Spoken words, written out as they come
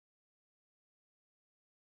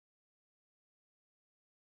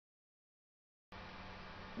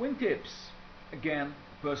Wingtips, again,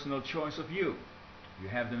 personal choice of you. You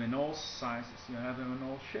have them in all sizes, you have them in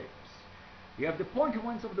all shapes. You have the pointy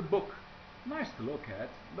ones of the book, nice to look at,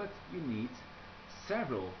 but you need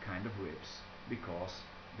several kind of ribs because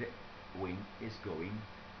the wing is going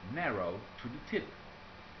narrow to the tip.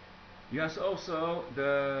 You have also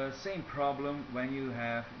the same problem when you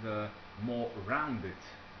have the more rounded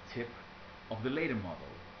tip of the later model.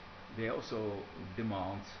 They also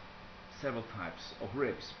demand several types of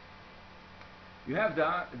ribs. You have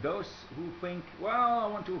those who think, well, I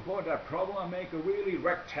want to avoid that problem, I make a really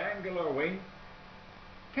rectangular wing.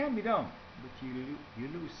 Can be done, but you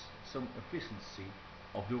lose some efficiency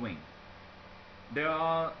of the wing. There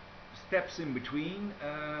are steps in between.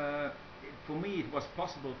 For me it was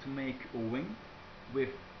possible to make a wing with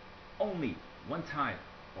only one type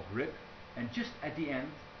of rib and just at the end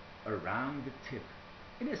around the tip.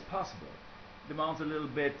 It is possible. Demands a little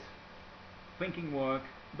bit thinking work,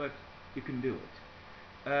 but you can do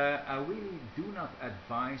it. I really do not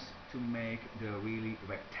advise to make the really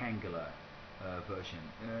rectangular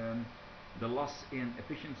version. The loss in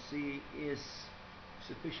efficiency is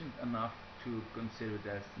sufficient enough to consider it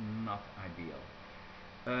as not ideal.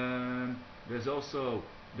 There's also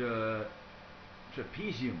the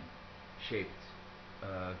trapezium shaped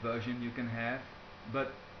version you can have,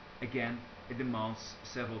 but again it demands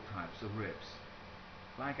several types of ribs.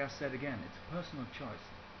 Like I said again, it's a personal choice,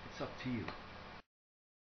 it's up to you.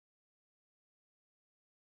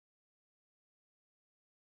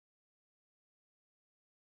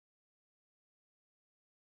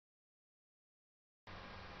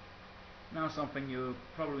 Now something you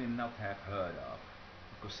probably not have heard of,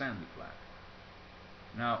 a Cosandy flap.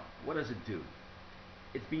 Now what does it do?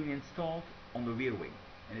 It's been installed on the rear wing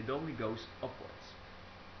and it only goes upwards.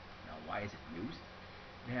 Now why is it used?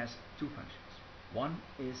 It has two functions. One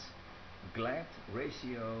is glide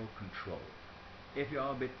ratio control. If you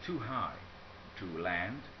are a bit too high to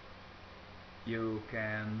land, you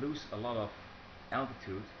can lose a lot of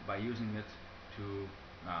altitude by using it to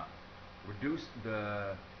reduce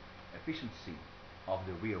the efficiency of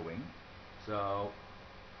the rear wing, so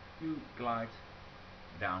you glide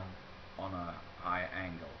down on a higher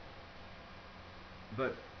angle.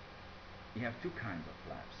 But you have two kinds of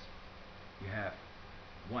flaps. You have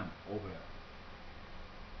one over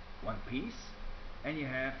one piece and you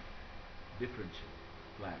have differential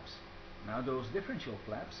flaps. Now those differential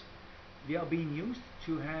flaps, they are being used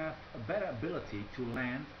to have a better ability to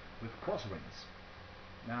land with crosswinds.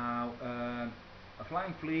 Now a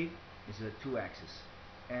flying flea is a 2-axis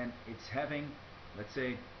and it's having, let's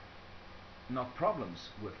say, not problems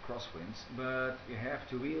with crosswinds, but you have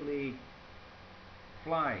to really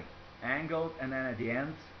fly angled and then at the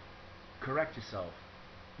end correct yourself.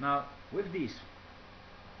 Now with these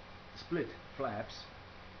split flaps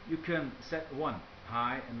you can set one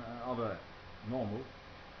high and the other normal,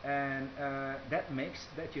 and that makes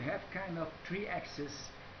that you have kind of 3-axis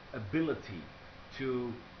ability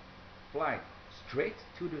to fly straight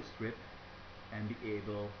to the strip and be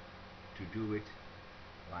able to do it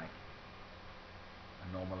like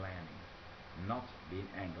a normal landing, not being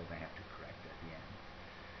angled. I have to correct at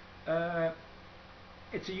the end.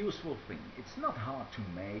 It's a useful thing. It's not hard to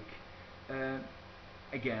make.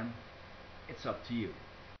 Again, it's up to you.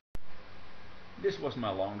 This was my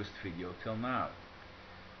longest video till now.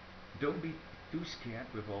 Don't be too scared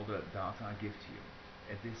with all the data I give to you.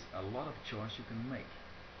 It is a lot of choice you can make,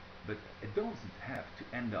 but it doesn't have to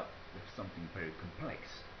end up with something very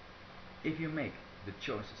complex. If you make the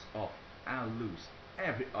choices of I'll lose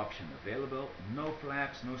every option available, no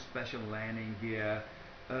flaps, no special landing gear,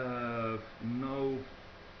 no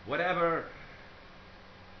whatever,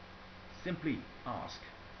 simply ask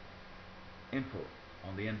info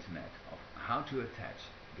on the internet of how to attach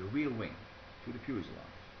the rear wing to the fuselage.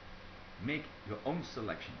 Make your own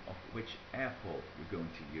selection of which airfoil you're going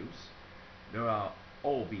to use. There are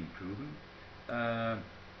all being proven.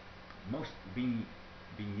 Most being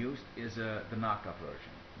used is the NACA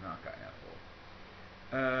version, NACA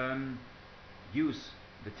airfoil. Use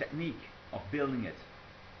the technique of building it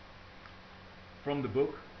from the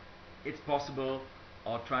book. It's possible,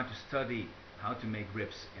 or try to study how to make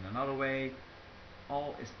ribs in another way.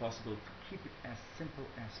 All is possible to keep it as simple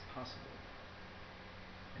as possible.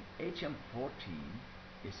 An HM14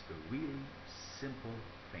 is a really simple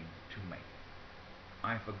thing to make.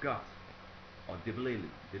 I forgot or deliberately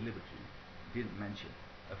didn't mention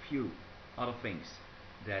a few other things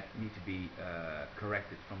that need to be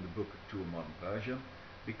corrected from the book to a modern version,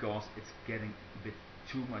 because it's getting a bit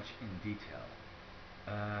too much in detail.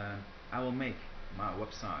 I will make my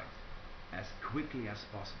website as quickly as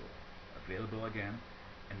possible available again,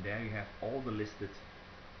 and there you have all the listed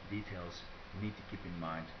details you need to keep in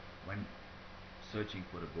mind when searching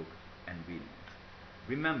for the book and reading it.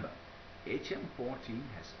 Remember, HM14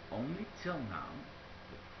 has only till now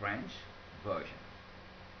the French version.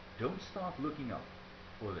 Don't start looking up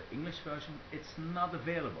for the English version, it's not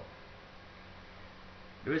available.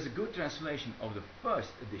 There is a good translation of the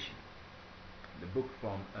first edition, the book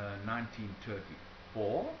from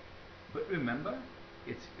 1934, but remember,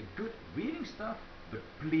 it's a good reading stuff, but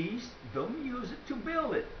please don't use it to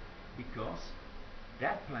build it, because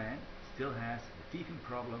that plan still has the teething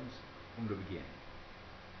problems from the beginning.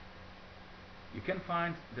 You can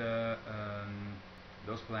find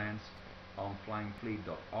those plans on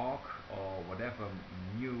flyingflea.org or whatever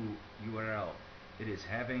new URL it is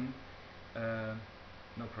having.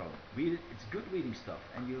 No problem. Read it. It's good reading stuff,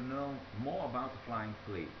 and you'll know more about the flying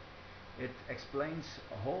flea. It explains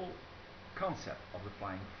a whole concept of the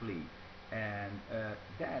flying flea, and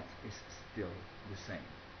that is still the same.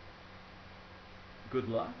 Good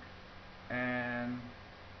luck, and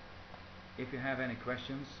if you have any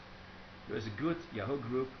questions, there is a good Yahoo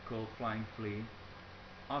group called Flying Flea.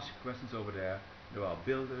 Ask your questions over there. There are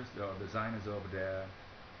builders, there are designers over there.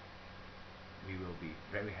 We will be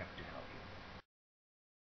very happy to help you.